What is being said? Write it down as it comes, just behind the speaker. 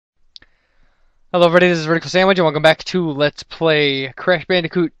Hello everybody, this is VerticalSandwich and welcome back to Let's Play Crash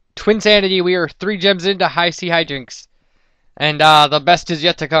Bandicoot Twinsanity. We are 3 gems into Hi-Jinks. And the best is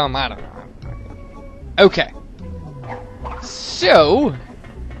yet to come, I don't know. Okay. So,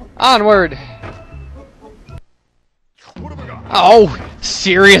 onward. Oh,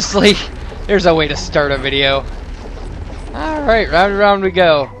 seriously? There's a way to start a video. Alright, round and round we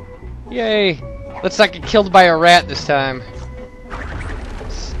go. Yay. Let's not get killed by a rat this time.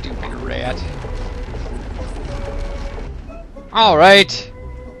 Stupid rat. Alright.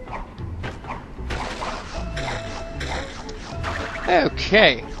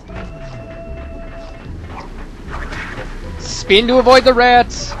 Okay. Spin to avoid the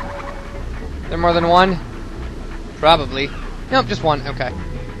rats. There more than one? Probably. Nope, just one. Okay.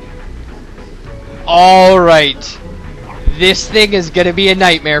 Alright. This thing is gonna be a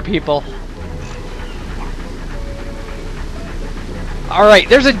nightmare, people. Alright,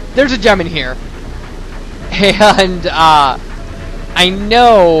 there's a gem in here. And I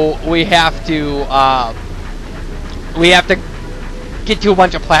know we have to get to a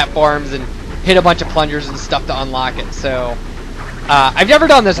bunch of platforms and hit a bunch of plungers and stuff to unlock it. So I've never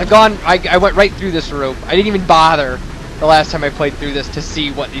done this. I went right through this rope. I didn't even bother the last time I played through this to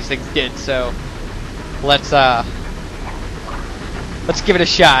see what these things did. So let's give it a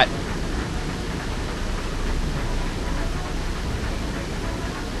shot.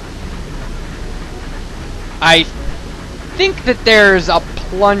 I think that there's a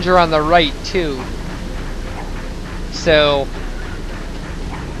plunger on the right too. So,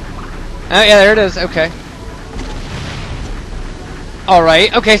 oh yeah, there it is. Okay. All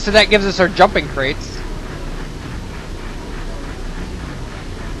right. Okay, so that gives us our jumping crates.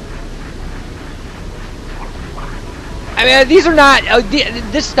 I mean, these are not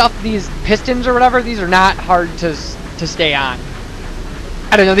this stuff. These pistons or whatever. These are not hard to stay on.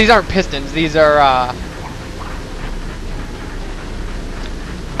 I don't know. These aren't pistons. These are.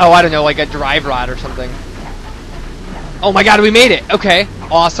 Oh, I don't know, like a drive rod or something. Oh my god, we made it! Okay,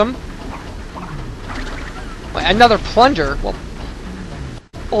 awesome. Wait, another plunger? Well,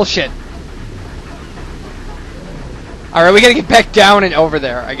 bullshit. Alright, we gotta get back down and over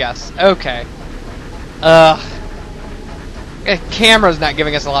there, I guess. Okay. Camera's not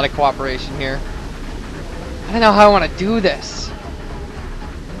giving us a lot of cooperation here. I don't know how I want to do this.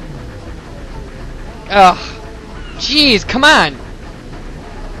 Ugh. Jeez, come on!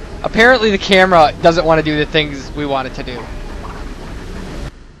 Apparently the camera doesn't want to do the things we want it to do.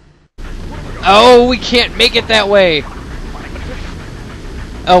 Oh, we can't make it that way.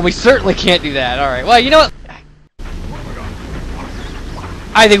 Oh, we certainly can't do that. Alright, well, you know what?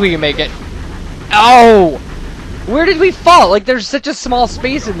 I think we can make it. Oh! Where did we fall? Like, there's such a small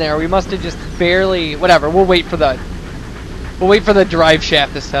space in there. We must have just barely... Whatever, we'll wait for the drive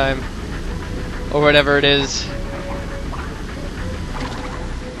shaft this time. Or whatever it is.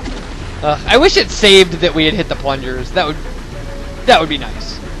 I wish it saved that we had hit the plungers. That would be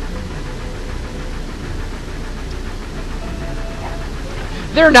nice.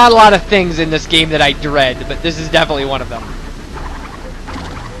 There are not a lot of things in this game that I dread, but this is definitely one of them.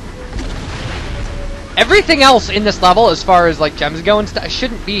 Everything else in this level, as far as like gems go and stuff,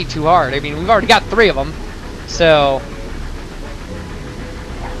 shouldn't be too hard. I mean, we've already got 3 of them, so.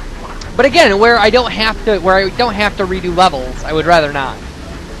 But again, where I don't have to redo levels, I would rather not.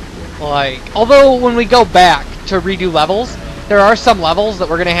 Like, although when we go back to redo levels, there are some levels that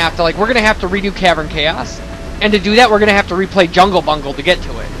we're gonna have to redo Cavern Chaos, and to do that we're gonna have to replay Jungle Bungle to get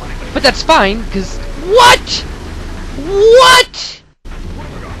to it. But that's fine, because what?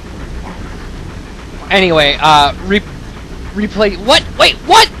 Anyway, replay what? Wait,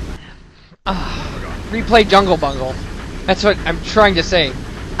 what? Replay Jungle Bungle. That's what I'm trying to say.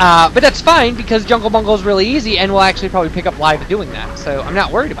 But that's fine, because Jungle Bungle is really easy, and we'll actually probably pick up live doing that, so I'm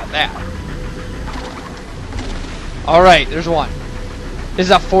not worried about that. Alright, there's one. This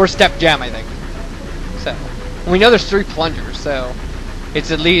is a 4-step gem, I think. So, we know there's 3 plungers, so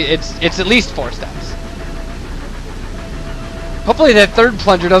it's at least 4 steps. Hopefully that 3rd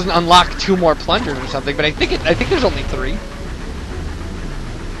plunger doesn't unlock 2 more plungers or something, but I think there's only 3.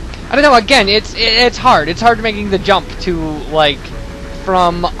 I don't know, again, it's hard. It's hard making the jump to, like,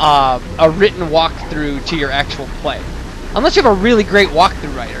 from a written walkthrough to your actual play. Unless you have a really great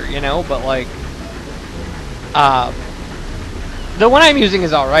walkthrough writer, you know, but like... the one I'm using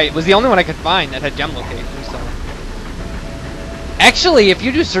is alright. It was the only one I could find that had gem locations, so... Actually, if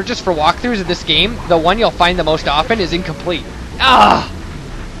you do searches for walkthroughs of this game, the one you'll find the most often is incomplete. Ah!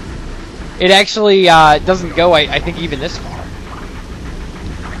 It actually doesn't go, I think, even this far.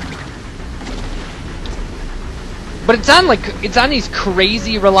 But it's on these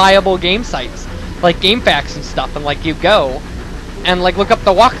crazy reliable game sites. like game facts and stuff, and like you go and like look up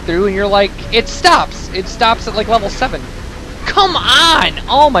the walkthrough, and you're like, it stops at like level 7. Come on!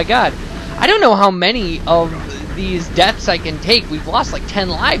 Oh my god, I don't know how many of these deaths I can take. We've lost like 10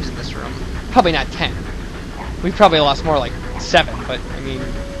 lives in this room. Probably not 10. We've probably lost more like 7, but I mean,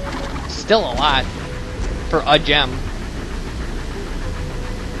 still a lot for a gem.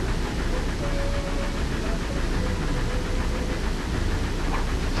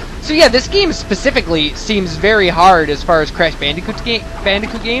 So yeah, this game specifically seems very hard as far as Crash Bandicoot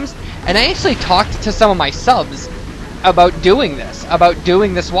games, and I actually talked to some of my subs about doing this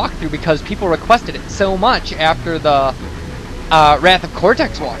walkthrough because people requested it so much after the Wrath of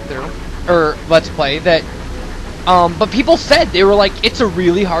Cortex walkthrough, or Let's Play, that, but people said, they were like, it's a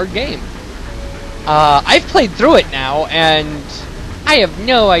really hard game. I've played through it now, and I have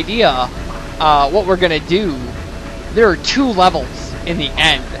no idea what we're gonna do. There are 2 levels in the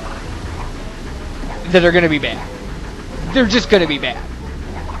end that are gonna be bad. They're just gonna be bad.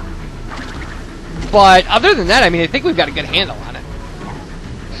 But other than that, I mean, I think we've got a good handle on it.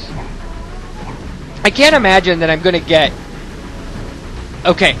 I can't imagine that I'm gonna get...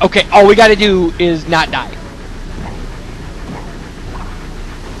 Okay, all we gotta do is not die.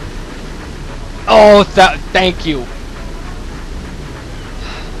 Oh, thank you.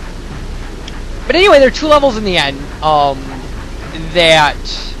 But anyway, there are 2 levels in the end that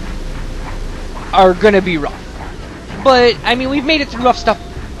are gonna be rough. But, I mean, we've made it through rough stuff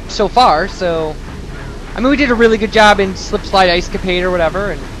so far, so... I mean, we did a really good job in Slip Slide Ice Capade or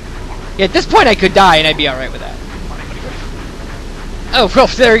whatever, and... Yeah, at this point I could die and I'd be alright with that. Oh, well,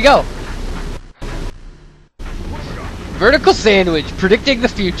 there you go. Vertical Sandwich, predicting the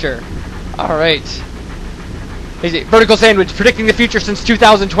future. Alright. Vertical Sandwich, predicting the future since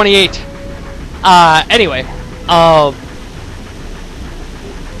 2028. Anyway.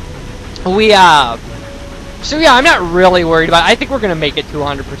 So yeah, I'm not really worried about it. I think we're gonna make it to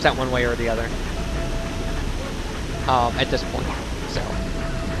 100% one way or the other. At this point. So.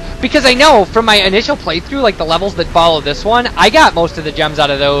 Because I know from my initial playthrough, like the levels that follow this one, I got most of the gems out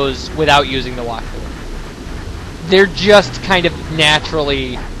of those without using the walkthrough. They're just kind of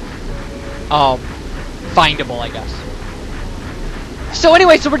naturally, findable, I guess. So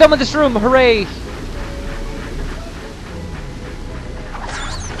anyway, so we're done with this room, hooray!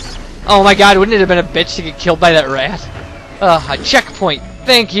 Oh my god, wouldn't it have been a bitch to get killed by that rat? A checkpoint,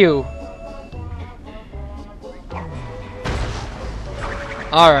 thank you!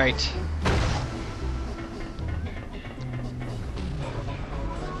 Alright.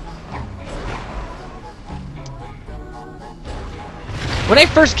 When I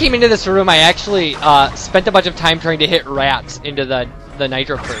first came into this room, I actually spent a bunch of time trying to hit rats into the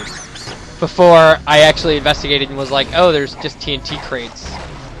nitro crates before I actually investigated and was like, oh, there's just TNT crates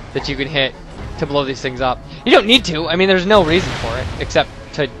that you can hit to blow these things up. You don't need to. I mean, there's no reason for it except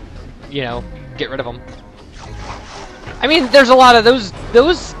to, you know, get rid of them. I mean, there's a lot of those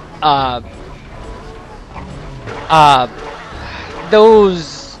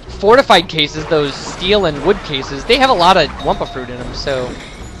fortified cases, those steel and wood cases, they have a lot of Wumpa fruit in them, so...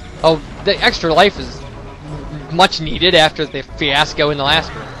 Oh, the extra life is much needed after the fiasco in the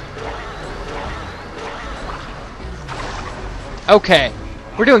last room. Okay,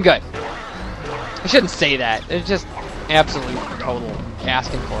 we're doing good. I shouldn't say that. It's just absolute total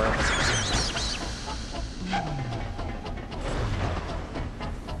asking for it.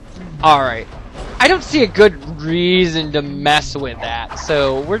 Alright. I don't see a good reason to mess with that,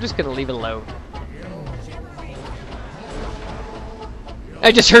 so we're just gonna leave it alone.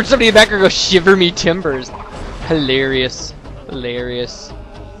 I just heard somebody in the background go, "Shiver me timbers." Hilarious. Hilarious.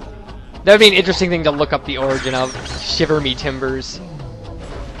 That would be an interesting thing to look up the origin of. Shiver me timbers.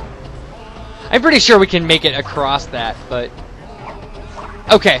 I'm pretty sure we can make it across that, but...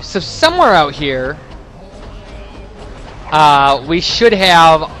 Okay, so somewhere out here... we should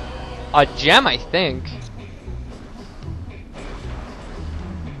have a gem, I think.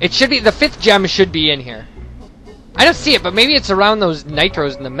 It should be... The 5th gem should be in here. I don't see it, but maybe it's around those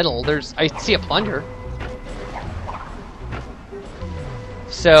nitros in the middle. I see a plunger.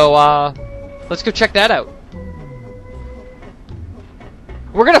 So, let's go check that out.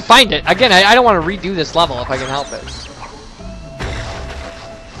 We're gonna find it. Again, I don't want to redo this level if I can help it.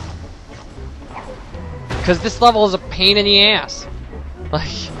 Because this level is a pain in the ass. Like,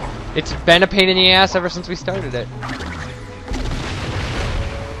 it's been a pain in the ass ever since we started it.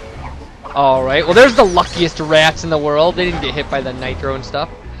 Alright, well there's the luckiest rats in the world. They didn't get hit by the nitro and stuff.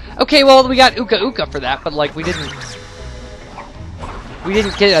 Okay, well we got Uka Uka for that, but like we didn't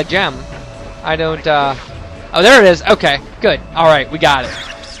get a gem. I don't, oh there it is, okay, good. Alright, we got it.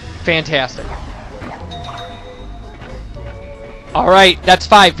 Fantastic. Alright, that's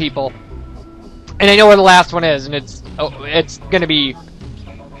 5 people. And I know where the last one is, and it's gonna be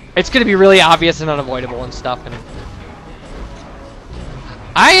really obvious and unavoidable and stuff. And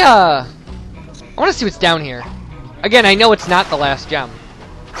I want to see what's down here. Again, I know it's not the last gem,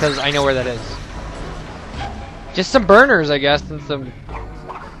 because I know where that is. Just some burners, I guess, and some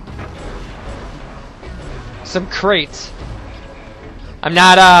crates. I'm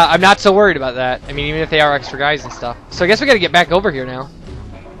not so worried about that. I mean, even if they are extra guys and stuff. So I guess we gotta get back over here now.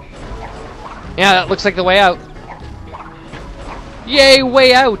 Yeah, that looks like the way out. Yay,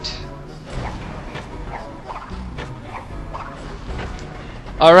 way out!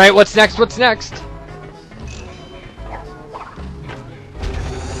 Alright, what's next? What's next?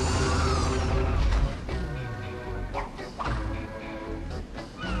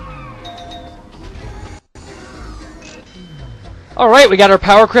 Alright, we got our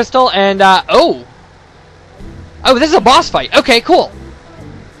power crystal, and, oh! Oh, this is a boss fight. Okay, cool.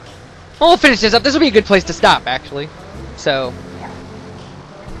 Well, we'll finish this up. This will be a good place to stop, actually. So,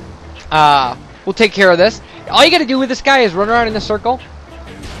 we'll take care of this. All you gotta do with this guy is run around in a circle.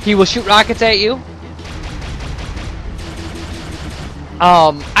 He will shoot rockets at you.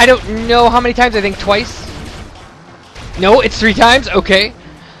 I don't know how many times. I think twice. No, it's 3 times? Okay.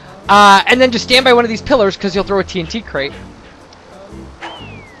 And then just stand by one of these pillars, because he'll throw a TNT crate.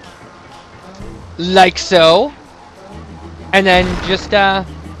 Like so. And then just, there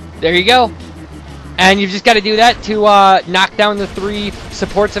you go. And you've just got to do that to knock down the 3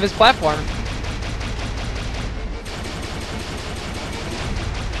 supports of his platform.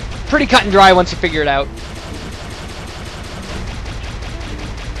 Pretty cut and dry once you figure it out.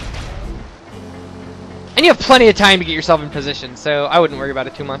 And you have plenty of time to get yourself in position, so I wouldn't worry about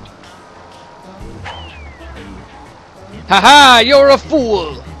it too much. Haha, you're a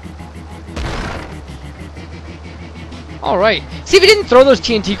fool! Alright. See, if he didn't throw those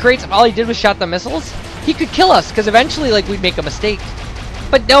TNT crates, if all he did was shot the missiles, he could kill us, because eventually, like, we'd make a mistake.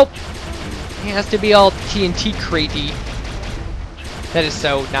 But nope. He has to be all TNT cratey. That is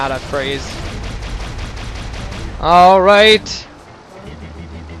so not a phrase. Alright.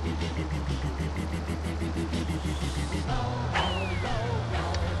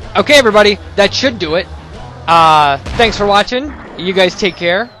 Okay, everybody. That should do it. Thanks for watching. You guys take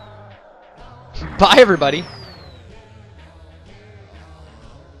care. Bye, everybody.